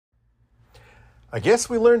I guess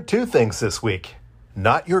we learned two things this week.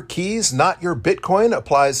 Not your keys, not your Bitcoin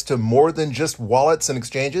applies to more than just wallets and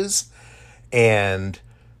exchanges. And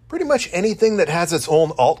pretty much anything that has its own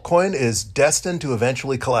altcoin is destined to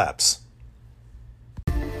eventually collapse.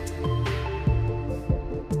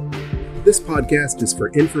 This podcast is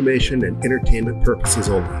for information and entertainment purposes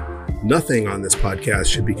only. Nothing on this podcast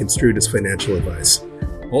should be construed as financial advice.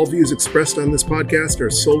 All views expressed on this podcast are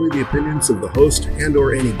solely the opinions of the host and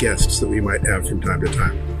or any guests that we might have from time to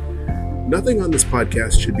time. Nothing on this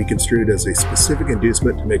podcast should be construed as a specific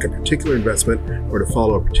inducement to make a particular investment or to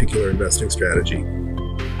follow a particular investing strategy.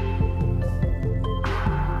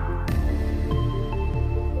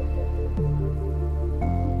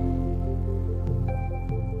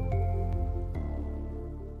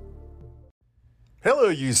 Hello,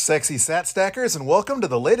 you sexy sat stackers, and welcome to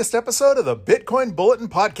the latest episode of the Bitcoin Bulletin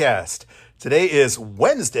Podcast. Today is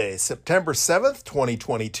Wednesday, September 7th,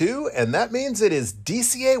 2022, and that means it is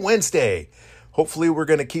DCA Wednesday. Hopefully, we're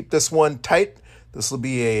going to keep this one tight. This will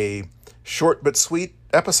be a short but sweet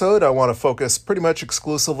episode. I want to focus pretty much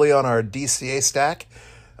exclusively on our DCA stack.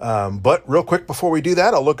 But real quick before we do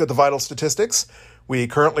that, I'll look at the vital statistics. We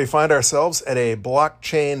currently find ourselves at a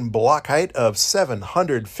blockchain block height of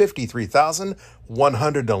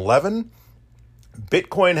 753,111.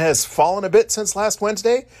 Bitcoin has fallen a bit since last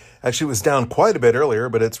Wednesday. Actually, it was down quite a bit earlier,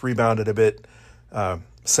 but it's rebounded a bit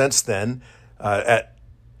since then. At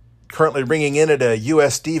currently ringing in at a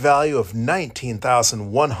USD value of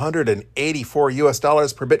 19,184 US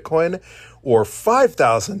dollars per Bitcoin, or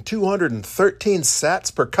 5,213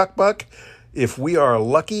 sats per cuckbuck. If we are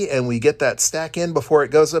lucky and we get that stack in before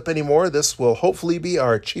it goes up anymore, this will hopefully be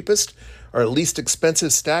our cheapest or least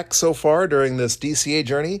expensive stack so far during this DCA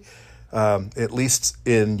journey, at least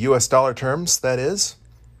in US dollar terms, that is.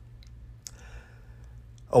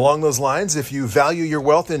 Along those lines, if you value your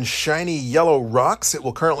wealth in shiny yellow rocks, it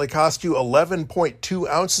will currently cost you 11.2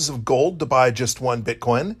 ounces of gold to buy just one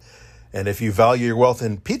Bitcoin. And if you value your wealth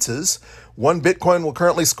in pizzas, one Bitcoin will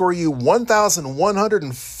currently score you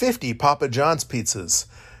 1,150 Papa John's pizzas.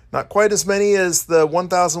 Not quite as many as the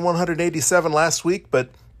 1,187 last week, but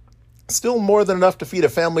still more than enough to feed a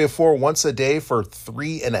family of four once a day for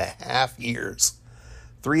 3.5 years.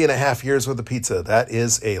 3.5 years with a pizza. That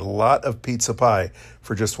is a lot of pizza pie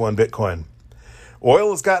for just one Bitcoin.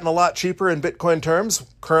 Oil has gotten a lot cheaper in Bitcoin terms.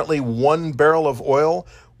 Currently, 1 barrel of oil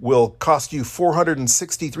will cost you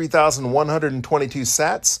 463,122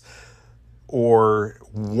 sats, or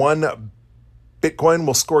 1 Bitcoin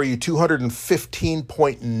will score you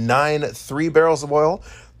 215.93 barrels of oil.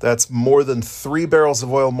 That's more than 3 barrels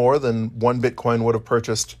of oil more than 1 Bitcoin would have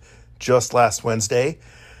purchased just last Wednesday.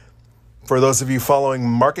 For those of you following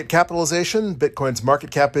market capitalization, Bitcoin's market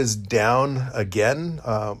cap is down again,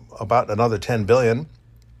 about another 10 billion.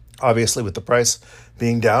 Obviously, with the price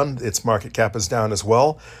being down, its market cap is down as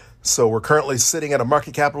well. So we're currently sitting at a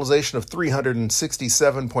market capitalization of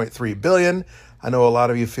 367.3 billion. I know a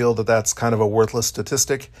lot of you feel that that's kind of a worthless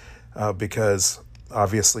statistic because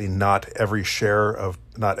obviously not every share of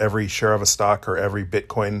a stock or every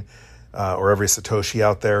Bitcoin or every Satoshi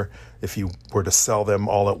out there, if you were to sell them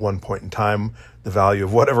all at one point in time, the value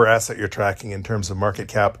of whatever asset you're tracking in terms of market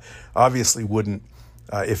cap obviously wouldn't.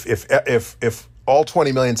 If all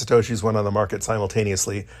 20 million Satoshis went on the market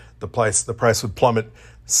simultaneously, the price would plummet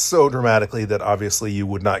so dramatically that obviously you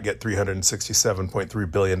would not get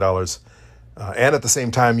 $367.3 billion. And at the same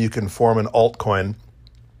time, you can form an altcoin,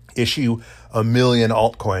 issue 1 million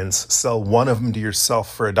altcoins, sell one of them to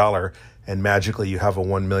yourself for $1, and magically you have a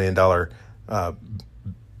 $1 million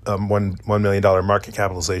 $1 million market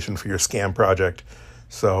capitalization for your scam project.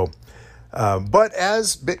 So, but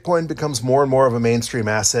as Bitcoin becomes more and more of a mainstream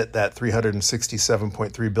asset, that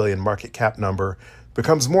 367.3 billion market cap number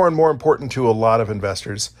becomes more and more important to a lot of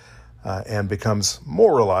investors and becomes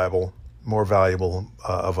more reliable, more valuable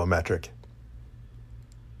of a metric.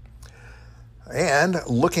 And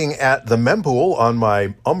looking at the mempool on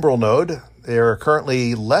my Umbrel node, there are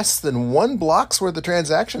currently less than 1 block's worth of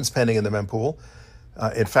transactions pending in the mempool.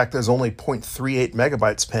 In fact, there's only 0.38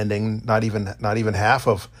 megabytes pending, not even half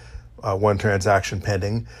of one transaction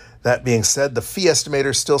pending. That being said, the fee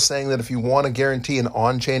estimator is still saying that if you want to guarantee an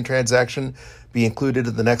on-chain transaction be included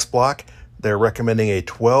in the next block, they're recommending a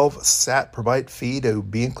 12 sat per byte fee to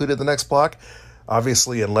be included in the next block.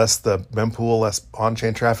 Obviously, unless the mempool, less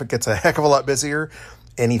on-chain traffic gets a heck of a lot busier,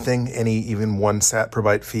 even 1 sat per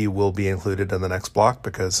byte fee will be included in the next block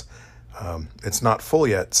because it's not full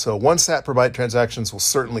yet. So 1 sat per byte transactions will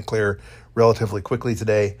certainly clear relatively quickly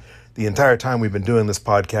today. The entire time we've been doing this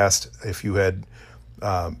podcast, if you had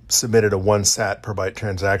submitted a 1 sat per byte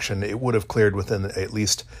transaction, it would have cleared within at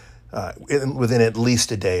least within at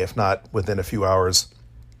least a day, if not within a few hours.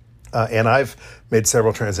 And I've made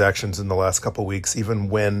several transactions in the last couple of weeks, even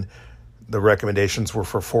when the recommendations were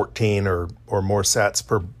for 14 or more sats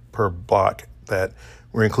per block that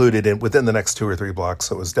were included within the next 2 or 3 blocks.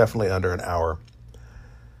 So it was definitely under an hour.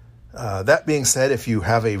 That being said, if you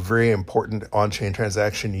have a very important on-chain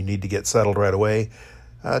transaction you need to get settled right away,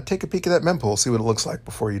 take a peek at that mempool, see what it looks like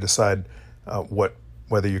before you decide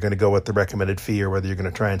whether you're going to go with the recommended fee or whether you're going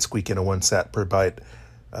to try and squeak in a 1 sat per byte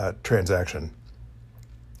transaction.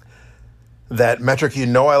 That metric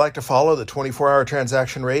I like to follow, the 24-hour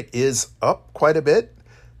transaction rate, is up quite a bit.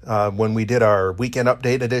 When we did our weekend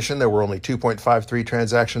update edition, there were only 2.53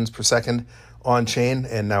 transactions per second on chain,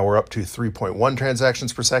 and now we're up to 3.1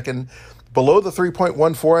 transactions per second. Below the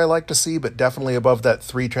 3.14 I like to see, but definitely above that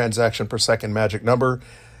 3 transaction per second magic number,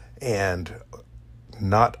 and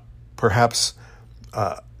not perhaps,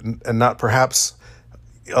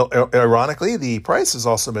 ironically, the price has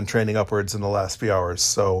also been trending upwards in the last few hours.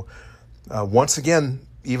 So once again,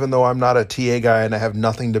 even though I'm not a TA guy and I have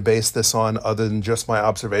nothing to base this on other than just my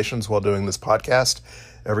observations while doing this podcast,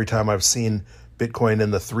 every time I've seen Bitcoin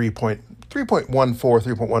in the 3.14,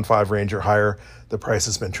 3.15 range or higher, the price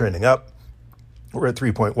has been trending up. We're at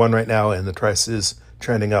 3.1 right now, and the price is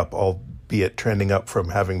trending up, albeit trending up from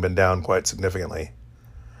having been down quite significantly.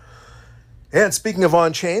 And speaking of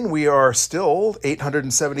on-chain, we are still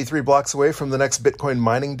 873 blocks away from the next Bitcoin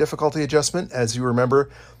mining difficulty adjustment. As you remember,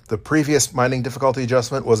 the previous mining difficulty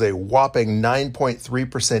adjustment was a whopping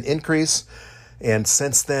 9.3% increase. And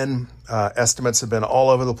since then, estimates have been all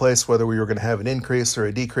over the place whether we were going to have an increase or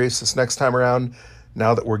a decrease this next time around.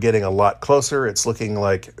 Now that we're getting a lot closer, it's looking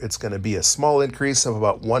like it's going to be a small increase of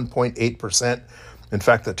about 1.8%. In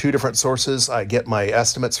fact, the 2 different sources I get my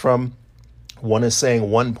estimates from, one is saying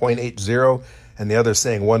 1.80 and the other is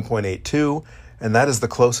saying 1.82. And that is the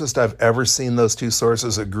closest I've ever seen those 2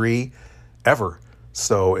 sources agree ever.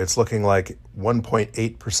 So it's looking like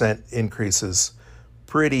 1.8% increase is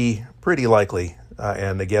pretty likely.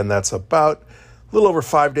 And again, that's about a little over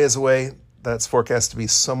 5 days away. That's forecast to be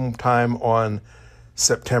sometime on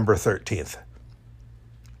September 13th.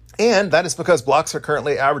 And that is because blocks are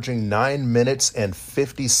currently averaging 9 minutes and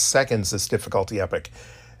 50 seconds this difficulty epoch.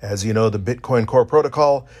 As you know, the Bitcoin Core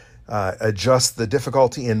Protocol adjusts the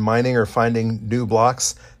difficulty in mining or finding new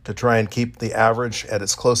blocks to try and keep the average at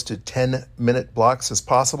as close to 10-minute blocks as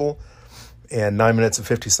possible. And 9 minutes and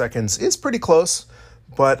 50 seconds is pretty close,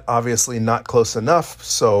 but obviously not close enough.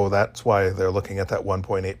 So that's why they're looking at that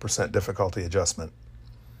 1.8% difficulty adjustment.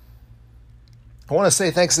 I want to say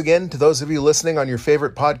thanks again to those of you listening on your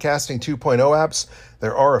favorite Podcasting 2.0 apps.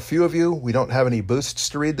 There are a few of you. We don't have any boosts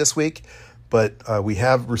to read this week, but we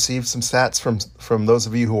have received some sats from those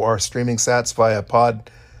of you who are streaming sats via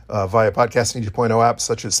Podcasting 2.0 apps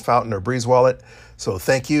such as Fountain or Breeze Wallet. So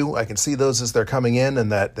thank you. I can see those as they're coming in,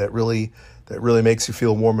 and that really makes you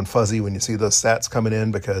feel warm and fuzzy when you see those sats coming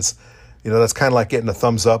in, because that's kind of like getting a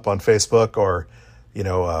thumbs up on Facebook or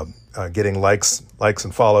getting likes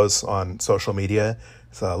and follows on social media.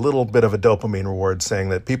 It's a little bit of a dopamine reward saying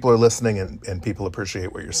that people are listening and people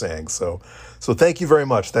appreciate what you're saying. So thank you very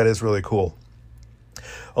much. That is really cool.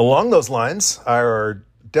 Along those lines, our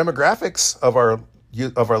demographics of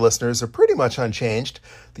our listeners are pretty much unchanged.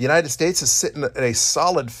 The United States is sitting at a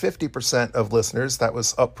solid 50% of listeners. That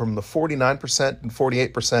was up from the 49% and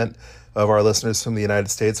 48% of our listeners from the United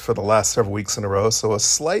States for the last several weeks in a row. So a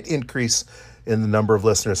slight increase in the number of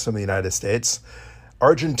listeners from the United States.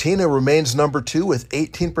 Argentina remains number 2 with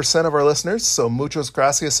 18% of our listeners. So muchas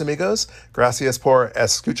gracias, amigos. Gracias por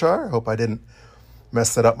escuchar. Hope I didn't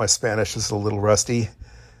mess that up. My Spanish is a little rusty.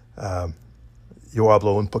 Yo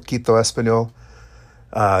hablo un poquito español.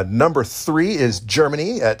 Number 3 is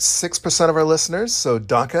Germany at 6% of our listeners. So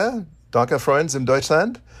danke Freunde in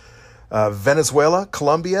Deutschland. Venezuela,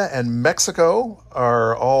 Colombia, and Mexico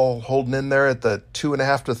are all holding in there at the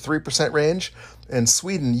 2.5% to 3% range. And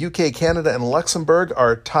Sweden, UK, Canada, and Luxembourg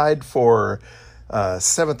are tied for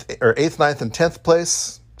 7th, 8th, 9th, and 10th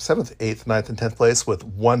place. 7th, 8th, 9th, and 10th place with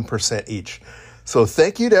 1% each. So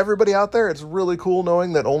thank you to everybody out there. It's really cool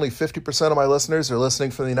knowing that only 50% of my listeners are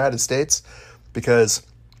listening from the United States, because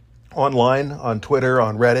online, on Twitter,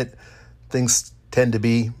 on Reddit, things tend to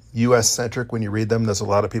be U.S.-centric when you read them. There's a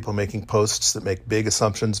lot of people making posts that make big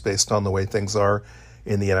assumptions based on the way things are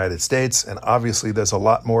in the United States. And obviously, there's a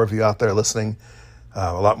lot more of you out there listening,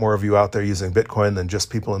 a lot more of you out there using Bitcoin than just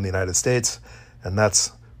people in the United States. And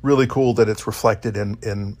that's really cool that it's reflected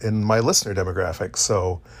in my listener demographic.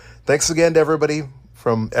 So thanks again to everybody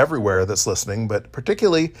from everywhere that's listening, but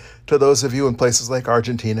particularly to those of you in places like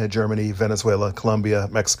Argentina, Germany, Venezuela, Colombia,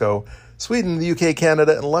 Mexico, Sweden, the UK,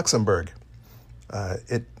 Canada, and Luxembourg.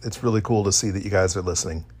 It's really cool to see that you guys are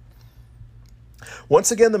listening.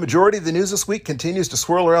 Once again, the majority of the news this week continues to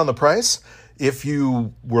swirl around the price. If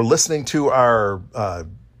you were listening to our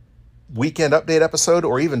weekend update episode,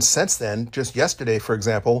 or even since then, just yesterday, for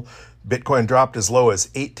example, Bitcoin dropped as low as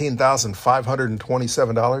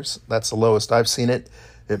 $18,527. That's the lowest I've seen it.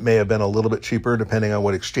 It may have been a little bit cheaper depending on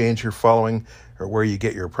what exchange you're following or where you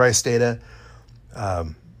get your price data.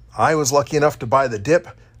 I was lucky enough to buy the dip.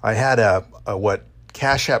 I had a what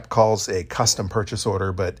Cash App calls a custom purchase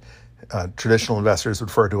order, but traditional investors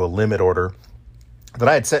refer to a limit order that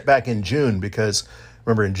I had set back in June, because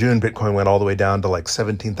remember in June, Bitcoin went all the way down to like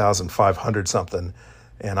 17,500 something.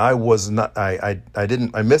 And I was not, I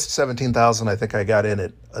missed 17,000. I think I got in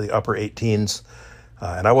at the upper 18s.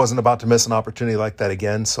 And I wasn't about to miss an opportunity like that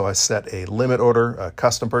again. So I set a limit order, a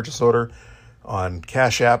custom purchase order on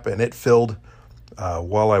Cash App, and it filled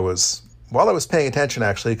while I was paying attention,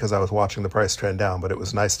 actually, because I was watching the price trend down. But it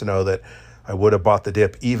was nice to know that I would have bought the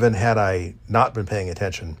dip even had I not been paying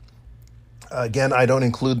attention. Again, I don't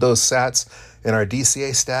include those sats in our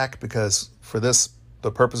DCA stack because for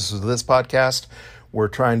the purposes of this podcast, we're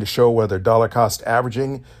trying to show whether dollar cost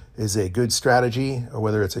averaging is a good strategy or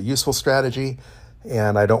whether it's a useful strategy.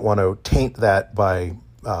 And I don't want to taint that by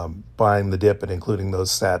buying the dip and including those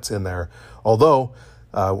sats in there. Although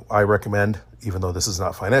I recommend, even though this is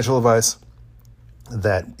not financial advice,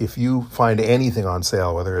 that if you find anything on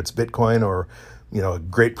sale, whether it's Bitcoin or a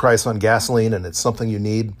great price on gasoline and it's something you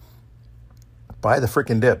need, buy the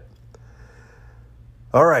freaking dip.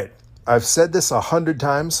 All right, I've said this 100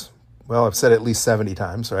 times. Well, I've said it at least 70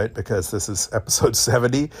 times, right? Because this is episode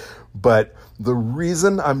 70. But the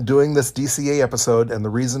reason I'm doing this DCA episode and the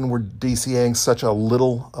reason we're DCAing such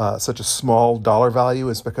a small dollar value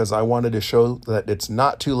is because I wanted to show that it's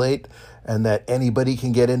not too late and that anybody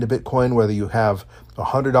can get into Bitcoin, whether you have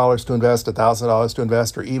 $100 to invest, $1,000 to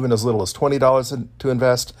invest, or even as little as $20 to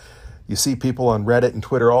invest. You see people on Reddit and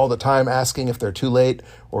Twitter all the time asking if they're too late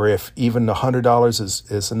or if even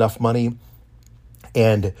 $100 is enough money.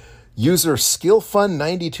 And user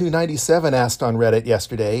SkillFun9297 asked on Reddit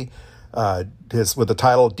yesterday, with the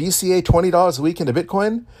title, DCA $20 a week into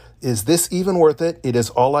Bitcoin? Is this even worth it? It is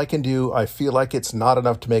all I can do. I feel like it's not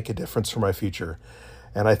enough to make a difference for my future.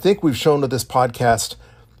 And I think we've shown with this podcast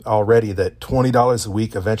already that $20 a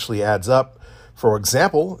week eventually adds up. For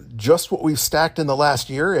example, just what we've stacked in the last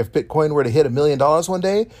year, if Bitcoin were to hit $1 million one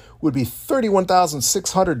day, would be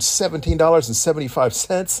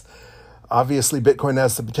 $31,617.75. Obviously, Bitcoin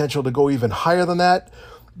has the potential to go even higher than that,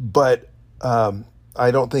 but I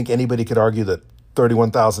don't think anybody could argue that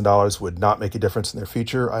 $31,000 would not make a difference in their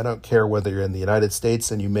future. I don't care whether you're in the United States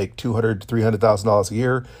and you make $200,000 to $300,000 a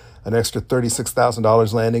year, an extra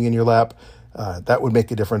 $36,000 landing in your lap. That would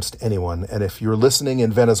make a difference to anyone. And if you're listening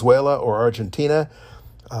in Venezuela or Argentina,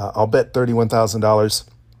 I'll bet $31,000.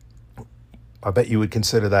 I bet you would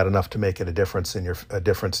consider that enough to make it a difference in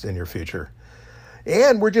your future.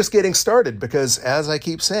 And we're just getting started because, as I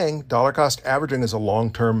keep saying, dollar cost averaging is a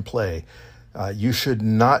long-term play. You should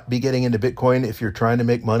not be getting into Bitcoin if you're trying to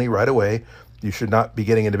make money right away. You should not be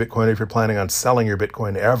getting into Bitcoin if you're planning on selling your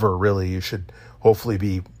Bitcoin ever, really. You should hopefully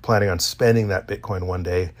be planning on spending that Bitcoin one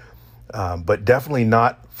day. But definitely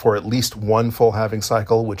not for at least one full halving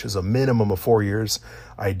cycle, which is a minimum of 4 years.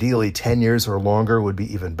 Ideally, 10 years or longer would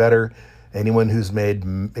be even better. Anyone who's made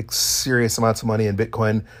serious amounts of money in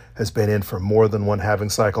Bitcoin has been in for more than one halving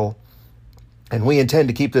cycle. And we intend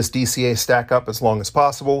to keep this DCA stack up as long as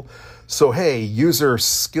possible. So, hey, user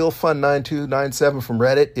SkillFun9297 from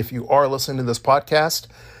Reddit, if you are listening to this podcast,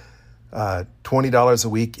 $20 a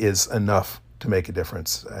week is enough to make a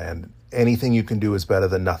difference. And anything you can do is better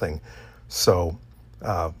than nothing. So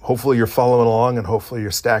hopefully you're following along and hopefully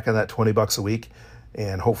you're stacking that $20 a week.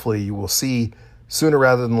 And hopefully you will see sooner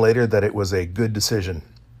rather than later that it was a good decision.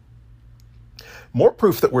 More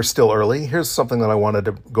proof that we're still early. Here's something that I wanted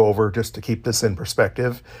to go over just to keep this in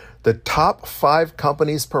perspective. The top 5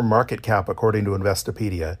 companies per market cap, according to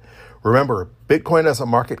Investopedia. Remember, Bitcoin has a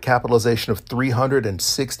market capitalization of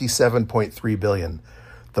 $367.3 billion.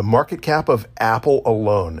 The market cap of Apple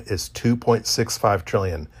alone is $2.65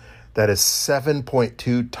 trillion. That is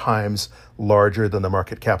 7.2 times larger than the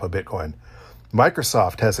market cap of Bitcoin.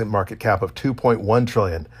 Microsoft has a market cap of $2.1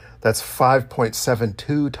 trillion. That's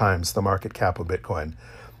 5.72 times the market cap of Bitcoin.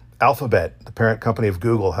 Alphabet, the parent company of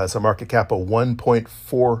Google, has a market cap of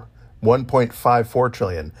 $1.54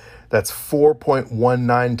 trillion. That's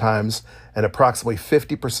 4.19 times and approximately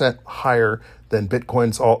 50% higher than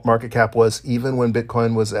Bitcoin's market cap was, even when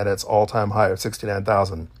Bitcoin was at its all-time high of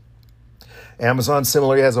 69,000. Amazon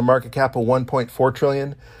similarly has a market cap of $1.4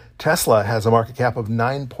 trillion. Tesla has a market cap of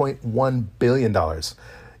 $9.1 billion.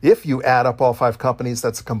 If you add up all 5 companies,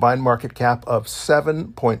 that's a combined market cap of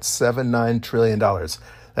 $7.79 trillion.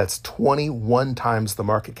 That's 21 times the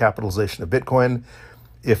market capitalization of Bitcoin.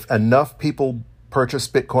 If enough people purchase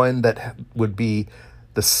Bitcoin, that would be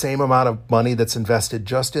the same amount of money that's invested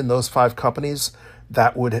just in those 5 companies.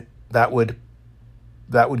 That would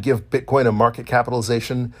give Bitcoin a market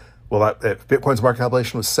capitalization. Well, if Bitcoin's market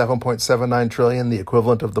capitalization was $7.79 trillion, the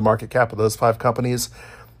equivalent of the market cap of those 5 companies,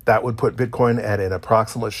 that would put Bitcoin at an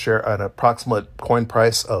approximate coin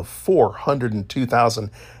price of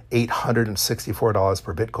 $402,864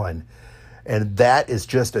 per Bitcoin. And that is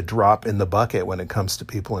just a drop in the bucket when it comes to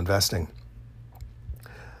people investing.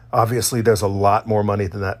 Obviously, there's a lot more money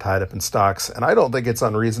than that tied up in stocks, and I don't think it's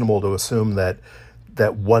unreasonable to assume that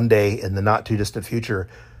one day in the not too distant future,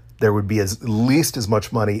 there would be at least as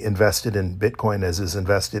much money invested in Bitcoin as is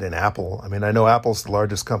invested in Apple. I mean, I know Apple's the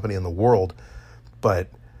largest company in the world, but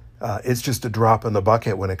it's just a drop in the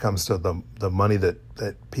bucket when it comes to the money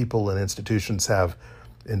that people and institutions have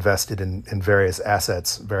invested in various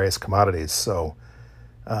assets, various commodities. So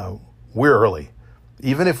we're early.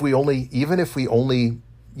 Even if we only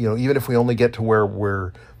get to where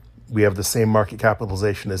we have the same market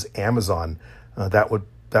capitalization as Amazon, that would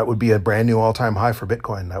be a brand new all-time high for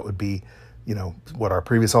Bitcoin. That would be, what our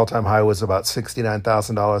previous all-time high was about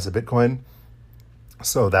 $69,000 a Bitcoin.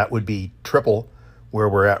 So that would be triple where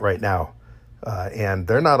we're at right now. And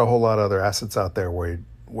there are not a whole lot of other assets out there where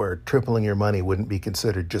tripling your money wouldn't be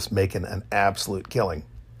considered just making an absolute killing.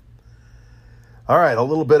 All right, a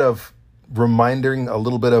little bit of reminding, a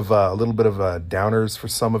little bit of downers for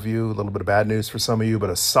some of you, a little bit of bad news for some of you, but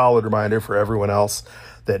a solid reminder for everyone else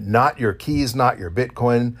that not your keys, not your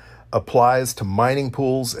Bitcoin applies to mining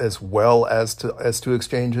pools as well as to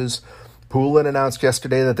exchanges. Poolin announced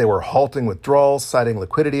yesterday that they were halting withdrawals, citing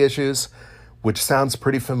liquidity issues, which sounds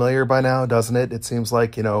pretty familiar by now, doesn't it? It seems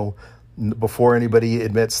like, before anybody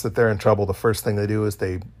admits that they're in trouble, the first thing they do is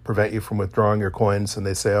they prevent you from withdrawing your coins, and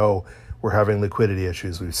they say, oh, we're having liquidity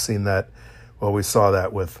issues. We've seen that. Well, we saw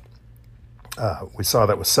that with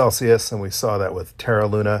Celsius, and we saw that with Terra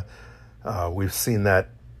Luna. We've seen that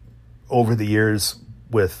over the years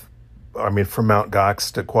from Mt.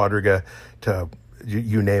 Gox to Quadriga to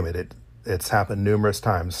you name it. It's happened numerous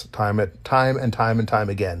times, time and time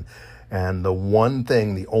again. And the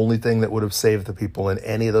only thing that would have saved the people in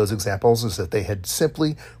any of those examples is that they had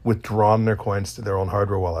simply withdrawn their coins to their own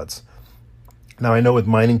hardware wallets. Now, I know with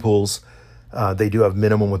mining pools, they do have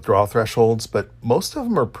minimum withdrawal thresholds, but most of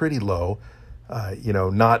them are pretty low.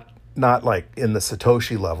 Not like in the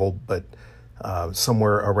Satoshi level, but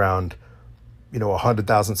somewhere around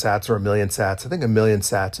 100,000 sats or 1 million sats. I think 1 million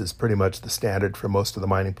sats is pretty much the standard for most of the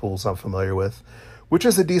mining pools I'm familiar with, which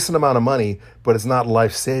is a decent amount of money, but it's not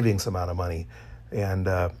life savings amount of money. And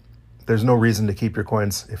there's no reason to keep your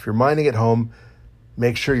coins. If you're mining at home,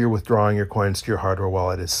 make sure you're withdrawing your coins to your hardware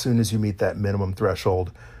wallet as soon as you meet that minimum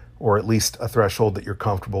threshold, or at least a threshold that you're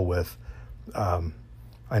comfortable with.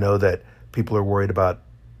 I know that people are worried about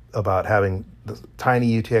having the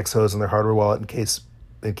tiny UTXOs in their hardware wallet in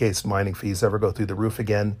case mining fees ever go through the roof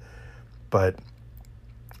again. But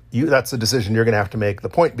that's a decision you're going to have to make. The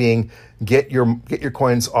point being, get your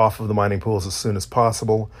coins off of the mining pools as soon as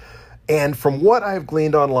possible. And from what I've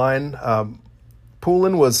gleaned online,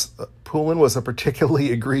 Poolin was a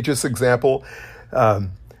particularly egregious example.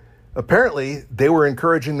 Apparently, they were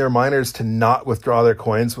encouraging their miners to not withdraw their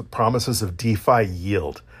coins with promises of DeFi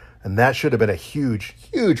yield. And that should have been a huge,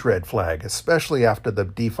 huge red flag, especially after the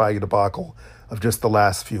DeFi debacle of just the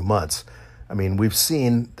last few months. I mean, we've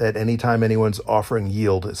seen that anytime anyone's offering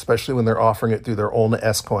yield, especially when they're offering it through their own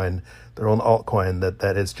S-coin, their own altcoin,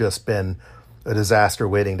 that has just been a disaster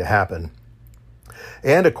waiting to happen.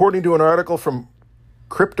 And according to an article from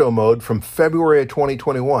Crypto Mode from February of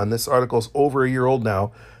 2021, this article's over a year old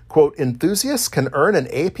now, quote, enthusiasts can earn an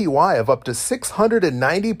APY of up to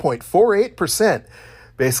 690.48%,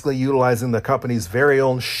 basically utilizing the company's very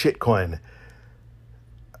own shitcoin.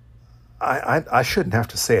 I shouldn't have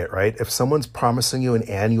to say it, right? If someone's promising you an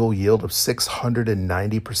annual yield of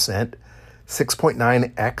 690%,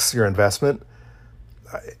 6.9x your investment,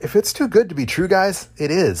 if it's too good to be true, guys,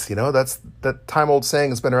 it is. That's that time-old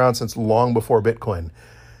saying has been around since long before Bitcoin.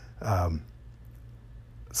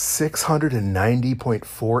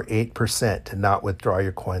 690.48% to not withdraw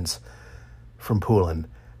your coins from Poolin.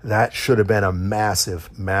 That should have been a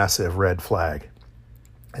massive, massive red flag.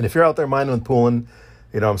 And if you're out there mining with Poolin,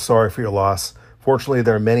 I'm sorry for your loss, Fortunately,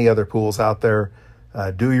 there are many other pools out there.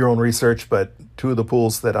 Do your own research, but two of the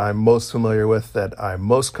pools that I'm most familiar with, that I'm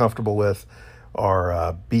most comfortable with,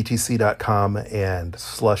 are BTC.com and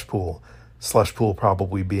Slush Pool. Slush Pool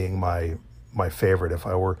probably being my favorite. If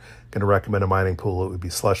I were going to recommend a mining pool, it would be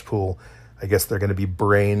Slush Pool. I guess they're going to be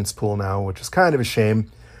Braiins Pool now, which is kind of a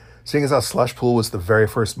shame. Seeing as how Slush Pool was the very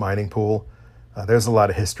first mining pool, there's a lot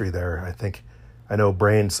of history there. I know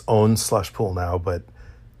Braiins owns Slush Pool now, but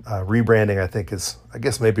rebranding, I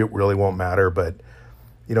guess maybe it really won't matter, but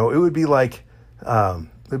it would be like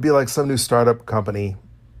some new startup company,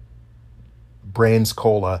 Braiins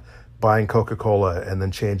Cola, buying Coca-Cola and then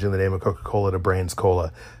changing the name of Coca-Cola to Braiins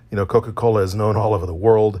Cola. Coca-Cola is known all over the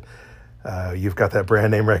world. You've got that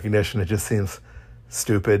brand name recognition. It just seems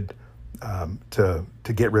stupid to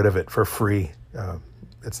get rid of it for free.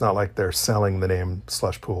 It's not like they're selling the name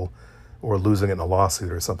Slush Pool or losing it in a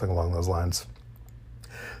lawsuit or something along those lines.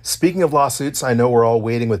 Speaking of lawsuits, I know we're all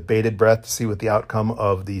waiting with bated breath to see what the outcome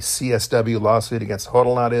of the CSW lawsuit against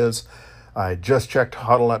Hodlnaut is. I just checked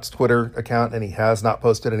Hodlnaut's Twitter account, and he has not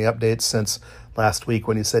posted any updates since last week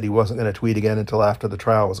when he said he wasn't going to tweet again until after the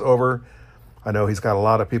trial was over. I know he's got a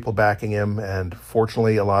lot of people backing him, and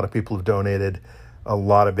fortunately, a lot of people have donated a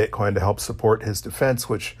lot of Bitcoin to help support his defense,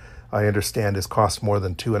 which I understand has cost more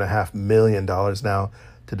than $2.5 million now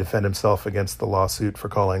to defend himself against the lawsuit for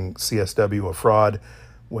calling CSW a fraud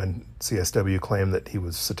when CSW claimed that he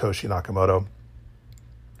was Satoshi Nakamoto.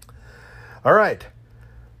 All right.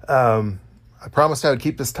 I promised I would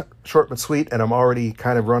keep this short but sweet, and I'm already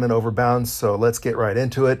kind of running over bounds, so let's get right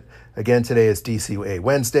into it. Again, today is DCA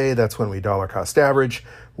Wednesday. That's when we dollar cost average.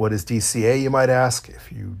 What is DCA, you might ask? If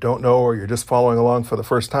you don't know or you're just following along for the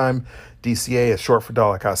first time, DCA is short for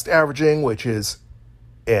dollar cost averaging, which is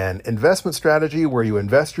an investment strategy where you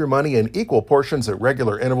invest your money in equal portions at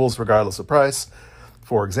regular intervals regardless of price.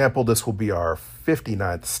 For example, this will be our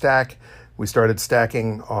 59th stack. We started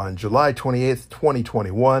stacking on July 28th,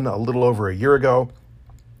 2021, a little over a year ago.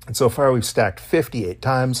 And so far, we've stacked 58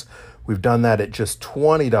 times. We've done that at just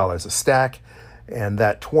 $20 a stack. And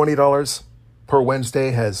that $20 per Wednesday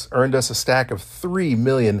has earned us a stack of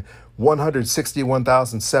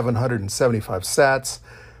 3,161,775 sats,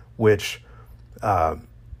 which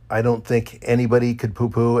I don't think anybody could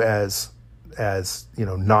poo-poo as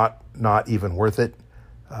not even worth it.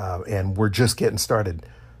 And we're just getting started.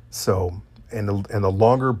 So, and the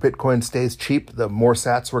longer Bitcoin stays cheap, the more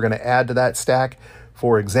sats we're going to add to that stack.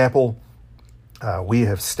 For example, we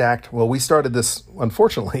have stacked, we started this,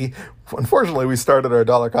 unfortunately, we started our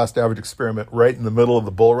dollar cost average experiment right in the middle of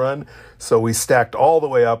the bull run. So we stacked all the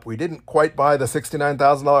way up. We didn't quite buy the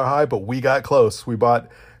 $69,000 high, but we got close. We bought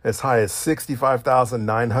as high as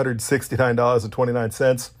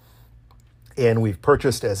 $65,969.29. And we've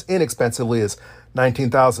purchased as inexpensively as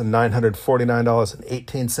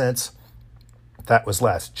 $19,949.18. That was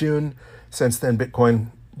last June. Since then, Bitcoin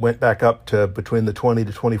went back up to between the $20,000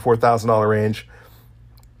 to $24,000 range.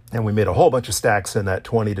 And we made a whole bunch of stacks in that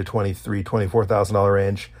 $20,000 to $23,000, $24,000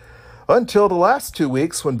 range until the last 2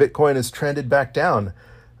 weeks when Bitcoin has trended back down.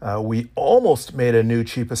 We almost made a new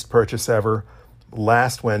cheapest purchase ever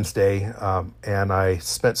last Wednesday, and I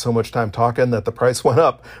spent so much time talking that the price went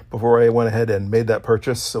up before I went ahead and made that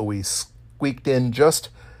purchase. So we squeaked in just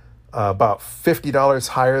about $50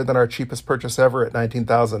 higher than our cheapest purchase ever at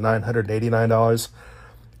 $19,989.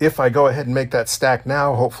 If I go ahead and make that stack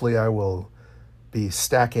now, hopefully I will be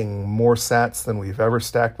stacking more sats than we've ever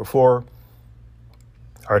stacked before.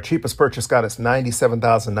 Our cheapest purchase got us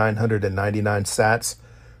 97,999 sats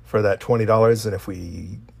for that $20, and if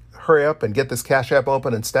we hurry up and get this Cash App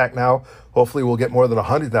open and stack now, hopefully we'll get more than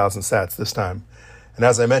 100,000 sats this time. And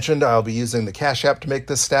as I mentioned, I'll be using the Cash App to make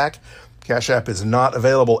this stack. Cash App is not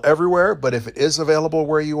available everywhere, but if it is available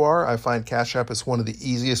where you are, I find Cash App is one of the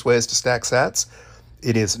easiest ways to stack sats.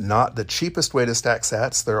 It is not the cheapest way to stack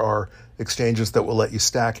sats. There are exchanges that will let you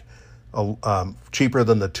stack cheaper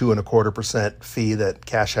than the 2.25% fee that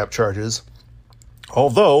Cash App charges.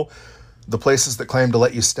 Although the places that claim to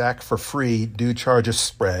let you stack for free do charge a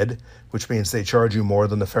spread, which means they charge you more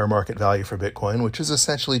than the fair market value for Bitcoin, which is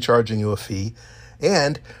essentially charging you a fee.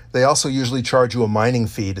 And they also usually charge you a mining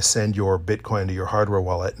fee to send your Bitcoin to your hardware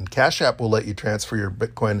wallet. And Cash App will let you transfer your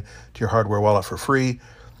Bitcoin to your hardware wallet for free.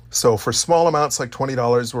 So for small amounts like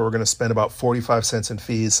 $20, where we're going to spend about 45 cents in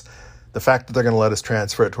fees, the fact that they're going to let us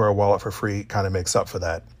transfer it to our wallet for free kind of makes up for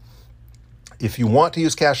that. If you want to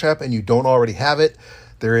use Cash App and you don't already have it,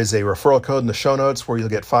 there is a referral code in the show notes where you'll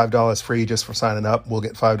get $5 free just for signing up. We'll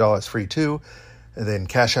get $5 free too. And then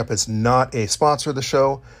Cash App is not a sponsor of the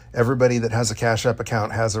show. Everybody that has a Cash App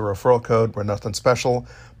account has a referral code. We're nothing special.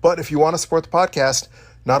 But if you want to support the podcast,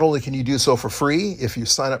 Not only can you do so for free, if you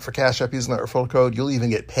sign up for Cash App using that referral code, you'll even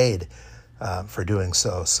get paid for doing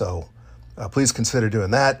so. So please consider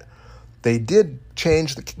doing that. They did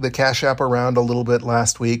change the Cash App around a little bit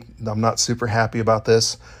last week. I'm not super happy about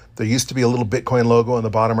this. There used to be a little Bitcoin logo in the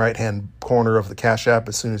bottom right-hand corner of the Cash App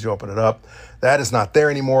as soon as you open it up. That is not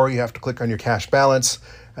there anymore. You have to click on your cash balance,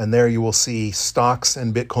 and there you will see stocks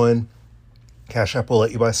and Bitcoin. Cash App will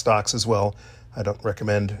let you buy stocks as well. I don't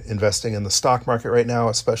recommend investing in the stock market right now,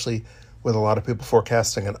 especially with a lot of people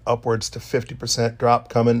forecasting an upwards to 50% drop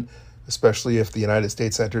coming, especially if the United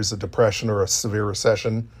States enters a depression or a severe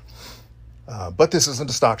recession. But this isn't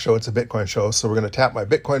a stock show, it's a Bitcoin show. So we're going to tap my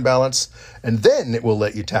Bitcoin balance, and then it will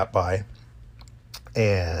let you tap buy.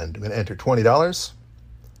 And I'm going to enter $20.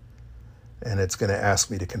 And it's going to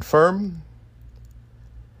ask me to confirm.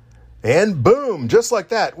 And boom, just like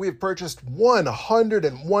that, we've purchased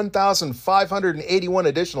 101,581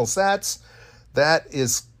 additional sats. That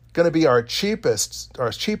is going to be our cheapest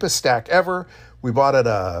stack ever. We bought it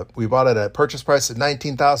at a purchase price of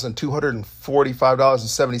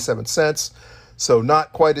 $19,245.77. So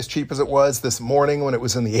not quite as cheap as it was this morning when it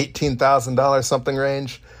was in the $18,000 something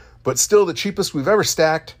range, but still the cheapest we've ever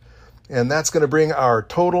stacked. And that's going to bring our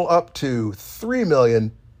total up to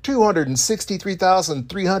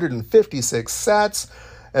 3,263,356 sats.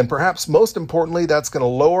 And perhaps most importantly, that's going to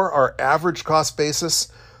lower our average cost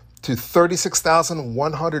basis to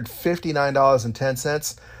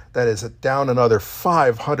 $36,159.10. That is down another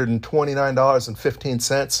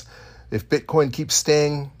 $529.15. If Bitcoin keeps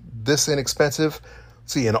staying this inexpensive,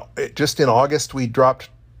 just in August, we dropped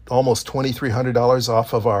almost $2,300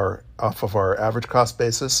 off of our average cost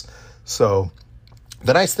basis. So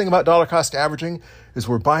the nice thing about dollar cost averaging is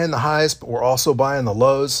we're buying the highs, but we're also buying the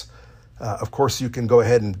lows. Of course, you can go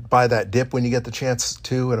ahead and buy that dip when you get the chance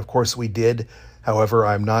to, and of course we did. However,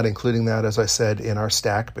 I'm not including that, as I said, in our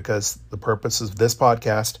stack because the purpose of this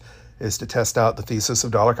podcast is to test out the thesis of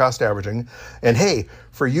dollar cost averaging. And hey,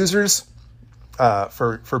 for users,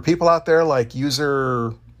 for people out there like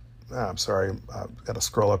user, I'm sorry, I've got to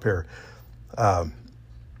scroll up here.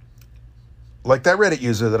 Like that Reddit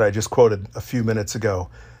user that I just quoted a few minutes ago,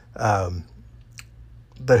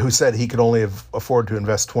 who said he could only afford to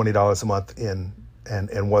invest $20 a month in,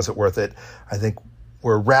 and was it worth it? I think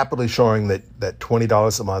we're rapidly showing that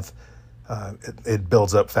 $20 a month, it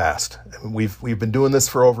builds up fast. I mean, we've been doing this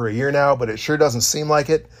for over a year now, but it sure doesn't seem like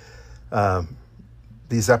it.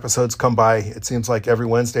 These episodes come by, it seems like every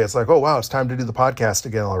Wednesday. It's like, oh wow, it's time to do the podcast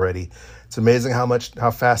again already. It's amazing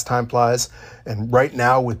how fast time flies. And right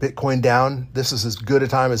now with Bitcoin down, this is as good a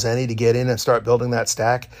time as any to get in and start building that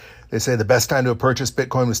stack. They say the best time to purchase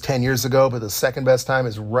Bitcoin was 10 years ago, but the second best time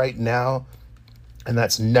is right now. And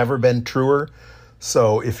that's never been truer.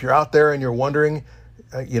 So if you're out there and you're wondering,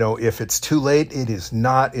 if it's too late, it is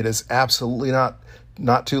not. It is absolutely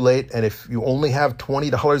not too late. And if you only have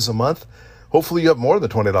 $20 a month, hopefully you have more than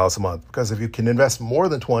 $20 a month, because if you can invest more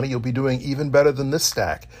than 20, you'll be doing even better than this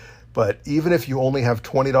stack. But even if you only have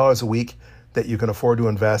 $20 a week that you can afford to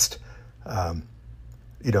invest,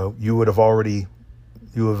 you would have already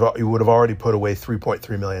put away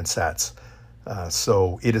 3.3 million sats.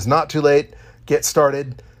 So it is not too late. Get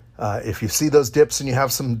started. If you see those dips and you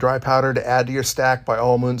have some dry powder to add to your stack, by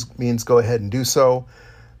all means, go ahead and do so.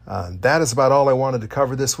 That is about all I wanted to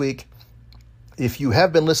cover this week. If you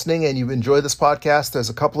have been listening and you've enjoyed this podcast, there's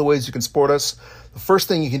a couple of ways you can support us. The first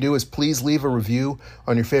thing you can do is please leave a review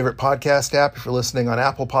on your favorite podcast app. If you're listening on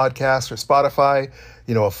Apple Podcasts or Spotify,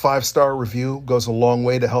 a 5-star review goes a long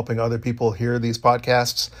way to helping other people hear these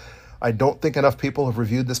podcasts. I don't think enough people have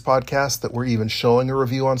reviewed this podcast that we're even showing a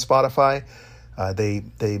review on Spotify. I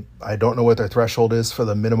don't know what their threshold is for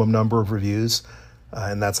the minimum number of reviews.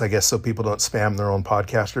 And that's, I guess, so people don't spam their own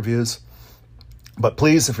podcast reviews. But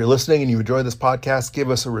please, if you're listening and you enjoy this podcast,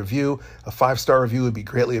 give us a review. A 5-star review would be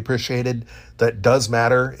greatly appreciated. That does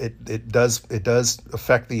matter. It does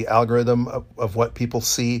affect the algorithm of what people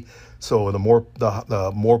see. So the more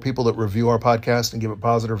people that review our podcast and give it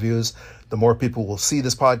positive reviews, the more people will see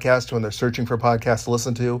this podcast when they're searching for podcasts to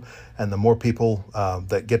listen to. And the more people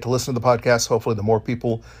that get to listen to the podcast, hopefully the more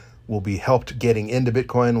people will be helped getting into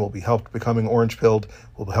Bitcoin, will be helped becoming orange-pilled,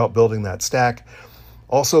 will help building that stack.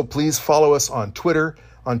 Also, please follow us on Twitter.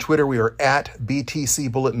 On Twitter, we are at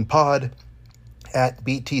BTC Bulletin Pod, at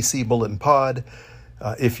BTC Bulletin Pod.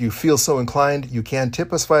 If you feel so inclined, you can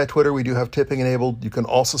tip us via Twitter. We do have tipping enabled. You can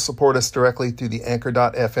also support us directly through the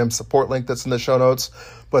Anchor.fm support link that's in the show notes.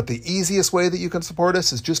 But the easiest way that you can support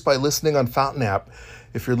us is just by listening on Fountain app.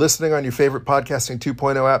 If you're listening on your favorite podcasting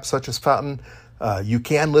 2.0 app, such as Fountain, you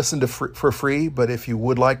can listen for free. But if you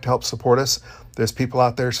would like to help support us, there's people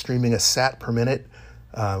out there streaming a sat per minute.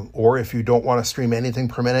 Or if you don't want to stream anything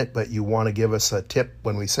per minute, but you want to give us a tip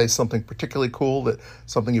when we say something particularly cool, that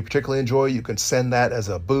something you particularly enjoy, you can send that as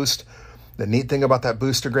a boost. The neat thing about that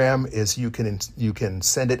Boostergram is you can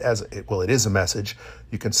send it as, well, it is a message.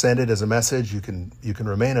 You can send it as a message. You can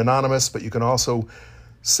remain anonymous, but you can also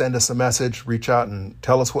send us a message, reach out and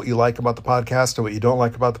tell us what you like about the podcast and what you don't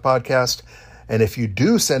like about the podcast. And if you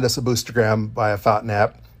do send us a Boostergram via Fountain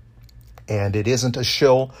app, and it isn't a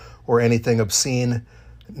shill or anything obscene,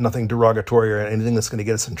 nothing derogatory or anything that's going to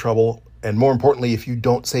get us in trouble, and more importantly, if you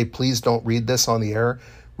don't say, please don't read this on the air,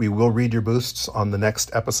 we will read your boosts on the next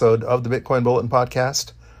episode of the Bitcoin Bulletin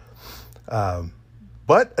podcast.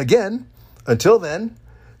 But again, until then,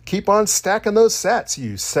 keep on stacking those sats,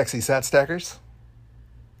 you sexy sat stackers.